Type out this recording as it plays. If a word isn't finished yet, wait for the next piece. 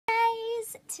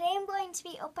Today I'm going to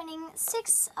be opening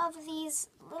 6 of these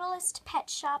Littlest Pet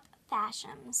Shop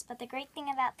Fash'ems. But the great thing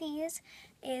about these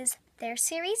is they're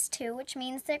Series 2, which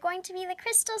means they're going to be the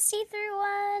crystal see-through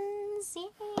ones.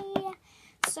 Yay!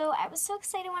 So I was so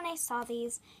excited when I saw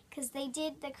these because they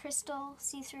did the crystal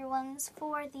see-through ones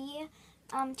for the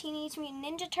Teenage Mutant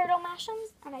Ninja Turtle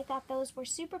Fash'ems, and I thought those were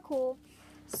super cool.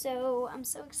 So I'm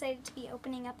so excited to be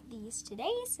opening up these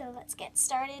today, so let's get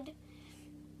started.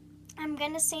 I'm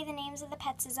going to say the names of the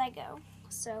pets as I go,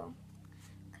 so,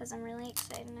 because I'm really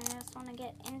excited and I just want to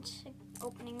get into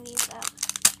opening these up.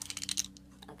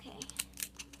 Okay.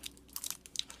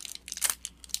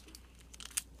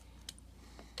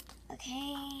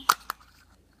 Okay.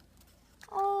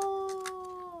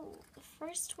 Oh, the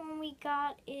first one we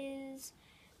got is,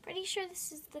 pretty sure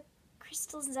this is the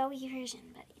Crystal Zoe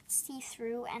version, but it's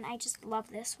see-through, and I just love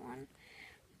this one.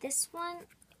 This one,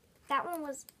 that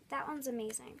one's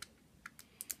amazing.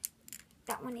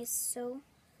 That one is so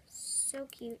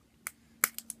cute.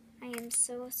 I am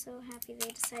so happy they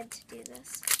decided to do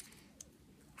this.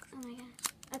 Oh my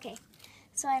gosh. Okay,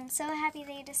 so I'm so happy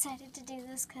they decided to do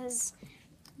this because,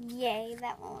 yay,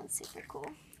 that one was super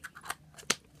cool.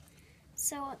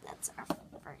 So that's our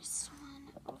first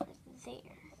one over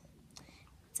there.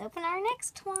 Let's open our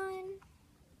next one.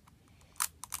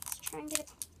 Let's try and get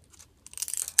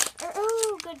a...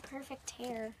 Oh, good, perfect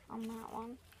hair on that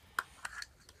one.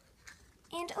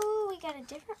 And, oh, we got a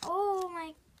different... Oh,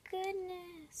 my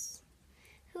goodness.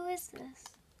 Who is this?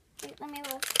 Wait, let me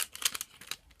look.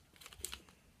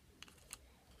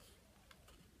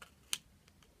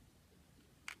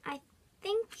 I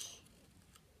think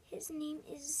his name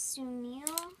is Sunil.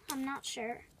 I'm not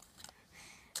sure.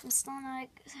 I'm still not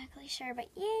exactly sure, but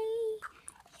yay!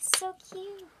 He's so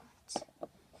cute.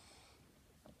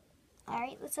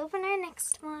 Alright, let's open our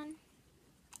next one.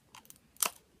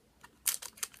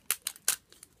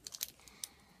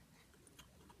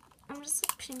 I'm just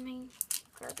putting my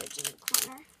garbage in the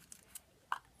corner.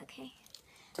 Okay,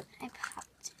 I popped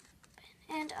it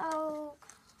open. And oh,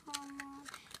 come on.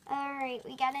 Alright,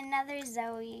 we got another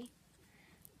Zoe.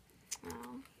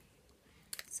 Oh,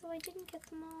 so I didn't get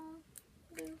them all.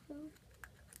 Boo-hoo.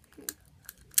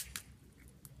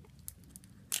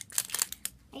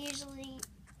 I usually,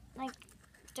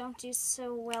 don't do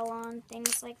so well on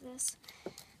things like this.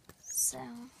 So,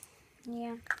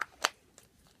 yeah.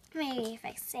 Maybe if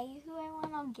I say who I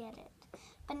want, I'll get it.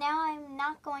 But now I'm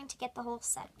not going to get the whole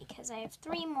set because I have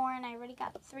 3 more and I already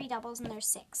got 3 doubles and there's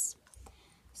 6.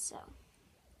 So,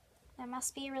 that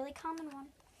must be a really common one.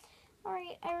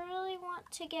 Alright, I really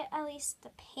want to get at least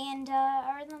the panda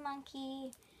or the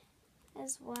monkey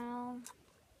as well.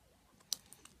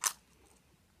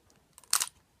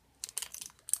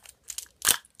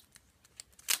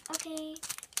 Okay,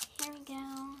 here we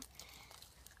go.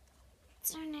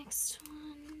 What's our next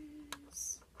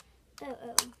ones?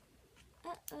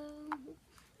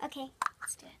 Okay,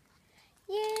 let's do it.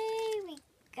 Yay, we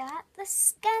got the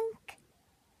skunk.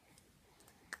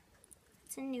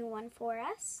 It's a new one for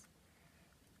us.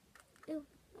 Ooh,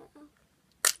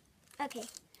 Okay,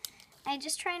 I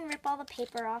just try and rip all the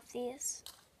paper off these.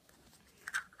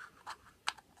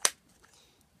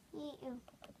 Ew.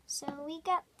 So we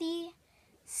got the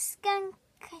skunk.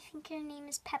 I think her name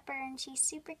is Pepper and she's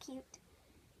super cute.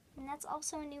 And that's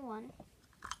also a new one.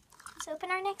 Let's open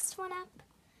our next one up.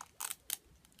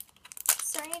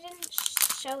 Sorry I didn't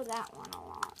show that one a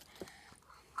lot.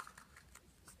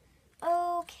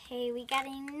 Okay, we got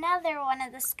another one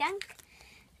of the skunk.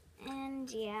 And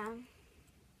yeah.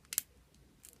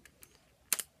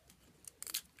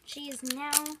 She is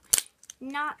now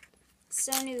not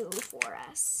so new for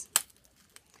us.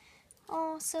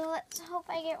 Oh, so let's hope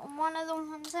I get one of the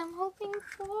ones I'm hoping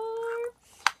for.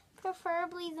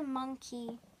 Preferably the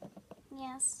monkey.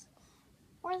 Yes.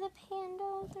 Or the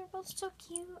panda. They're both so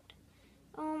cute.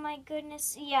 Oh my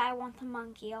goodness. Yeah, I want the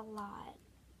monkey a lot.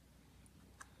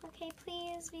 Okay,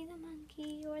 please be the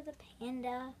monkey or the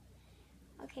panda.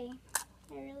 Okay,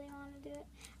 I really want to do it.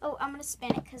 Oh, I'm going to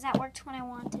spin it because that worked when I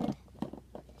wanted.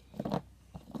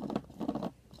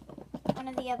 One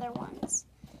of the other ones.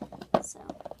 So.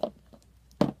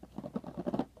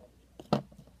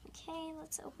 Okay,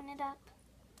 let's open it up.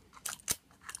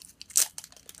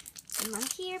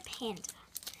 Monkey or panda?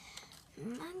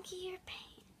 Monkey or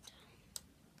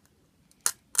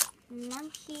panda?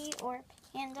 Monkey or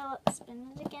panda? Let's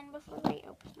spin it again before we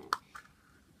open it.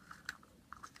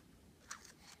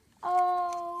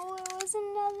 Oh, it was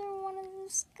another one of the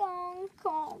skunk.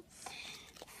 Oh,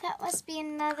 that must be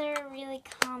another really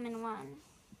common one.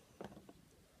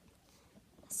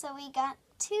 So we got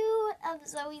 2 2 of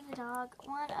Zoe the dog,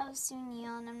 1 of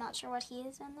Sunyeon, I'm not sure what he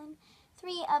is, and then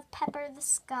 3 of Pepper the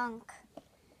skunk.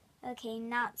 Okay,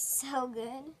 not so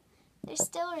good. They're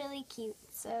still really cute,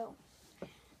 so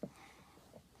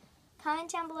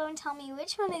comment down below and tell me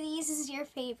which one of these is your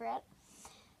favorite,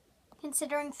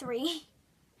 considering 3.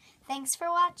 Thanks for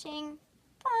watching.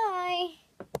 Bye!